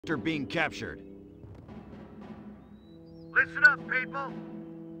They're being captured. Listen up, people.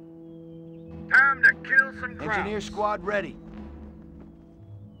 Time to kill some crowds. Engineer squad ready.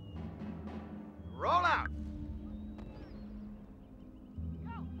 Roll out.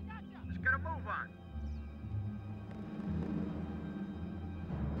 Let's get a move on.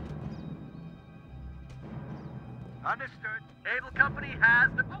 Understood. Able Company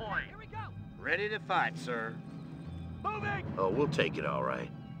has the point. Okay, here we go. Ready to fight, sir. Moving. Oh, we'll take it all right.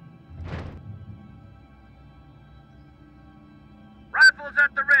 Rifles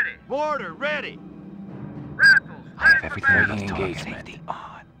at the ready. Mortar ready. Rifles I have ready for everything battle. engagement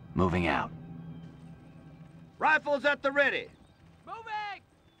on. Moving out. Rifles at the ready. Moving.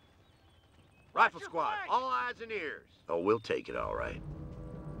 Rifle your squad, flank. all eyes and ears. Oh, we'll take it all right.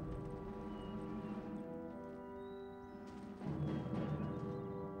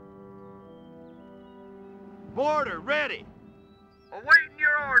 Mortar ready. Awaiting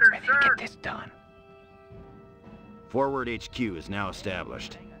your orders, Ready sir. to get this done. Forward HQ is now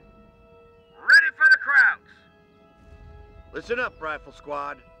established. Ready for the crowds. Listen up, Rifle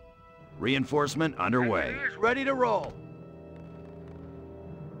Squad. Reinforcement underway. Engineers Ready to roll.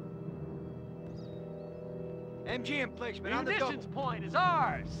 MG emplacement on the Munitions point is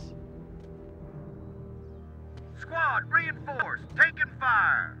ours. Squad reinforced. Taking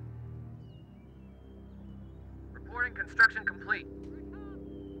fire. Reporting construction complete.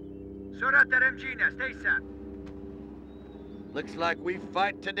 Sort out that MG nest ASAP. Looks like we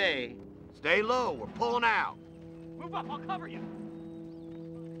fight today. Stay low. We're pulling out. Move up, I'll cover you.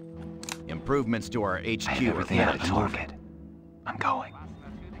 Improvements to our HQ I have everything are on target. I'm going.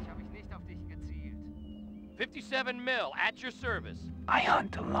 57 mil at your service. I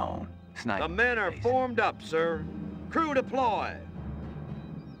hunt alone. Sniper. The men are basic. formed up, sir. Crew deploy.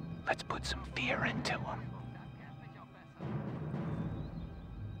 Let's put some fear into them.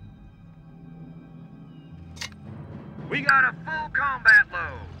 We got a full combat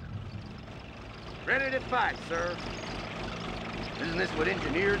load. Ready to fight, sir. Isn't this what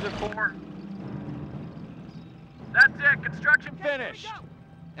engineers are for? That's it. Construction finished.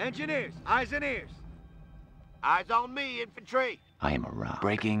 Engineers, eyes and ears. Eyes on me, infantry. I am around.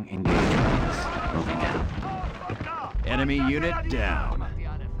 Breaking engagements. Moving out. Enemy unit down.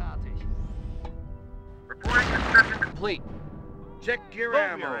 Reporting construction complete. Check your Move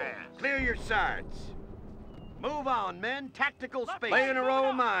ammo. your ass. Clear your sights. Move on, men. Tactical space. Lay in a row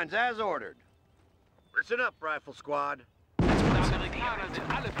of mines, as ordered. Listen up, Rifle Squad. Order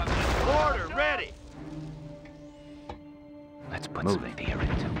ready. Let's put some fear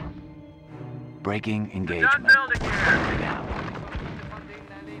into them. Breaking engagement. Done building here. Moving out.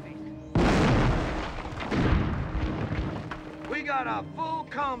 We got a full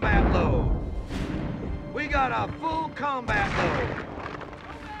combat load. We got a full combat load.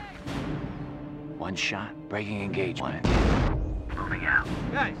 One shot. Breaking engagement. Moving out.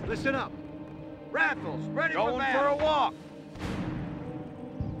 Guys, listen up. Rifles, ready for battle. Going for a walk.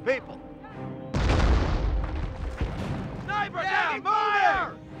 People. Sniper down,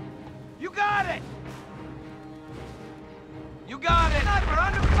 fire! You got it! You got it! Sniper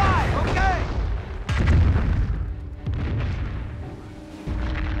under fire, okay!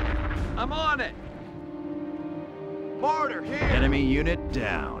 I'm on it. Mortar here. Enemy unit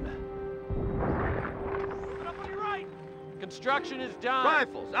down. Open up on your right. Construction is done.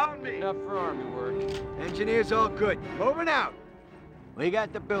 Rifles, on me. Enough for army work. Engineers all good. Moving out. We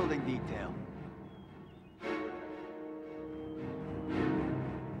got the building detail.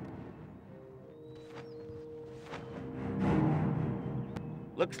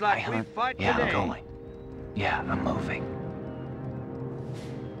 Looks I like we hunt. fight Yeah, today. I'm going. Yeah, I'm moving.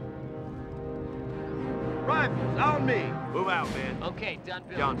 Rifles, on me. Move out, man. Okay, done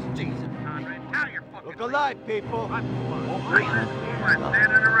building. Johnson, Jesus. Conrad, tell your fucking Look alive, people. I hunt.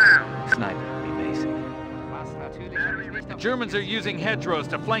 standing around. Sniper. Be basic. The Germans are using hedgerows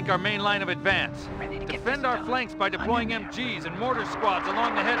to flank our main line of advance. Ready to get Defend this our done. flanks by deploying I'm in there. MGs and mortar squads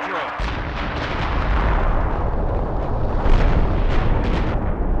along the hedgerows.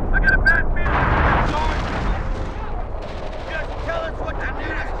 I got a bad feeling. Just tell us what you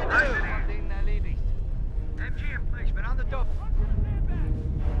need us to do. MG emplacement on the double.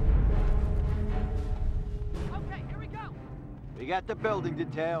 Okay, here we go. We got the building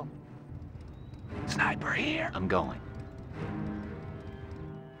detail. Sniper here. I'm going.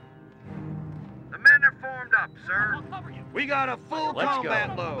 The men are formed up, sir. I'll cover you. We got a full Let's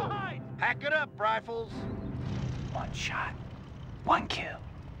combat go. load. Behind. Pack it up, rifles. One shot. One kill.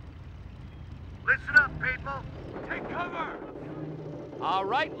 Listen up, people. Take cover. All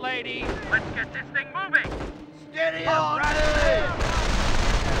right, ladies. Let's get this thing moving. Steady up, right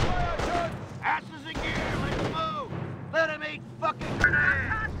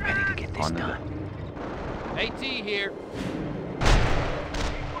AT here.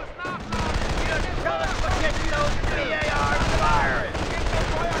 Just tell us what getting those VARs firing.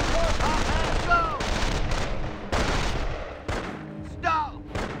 Go! Stop!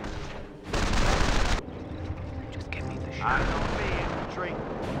 Just give me the I shot. don't be infantry.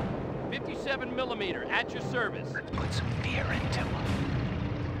 57 millimeter at your service. Let's put some fear into him.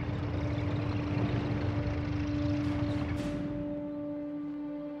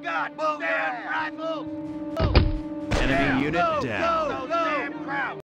 God, damn rifles! Enemy unit Go, down. go, go!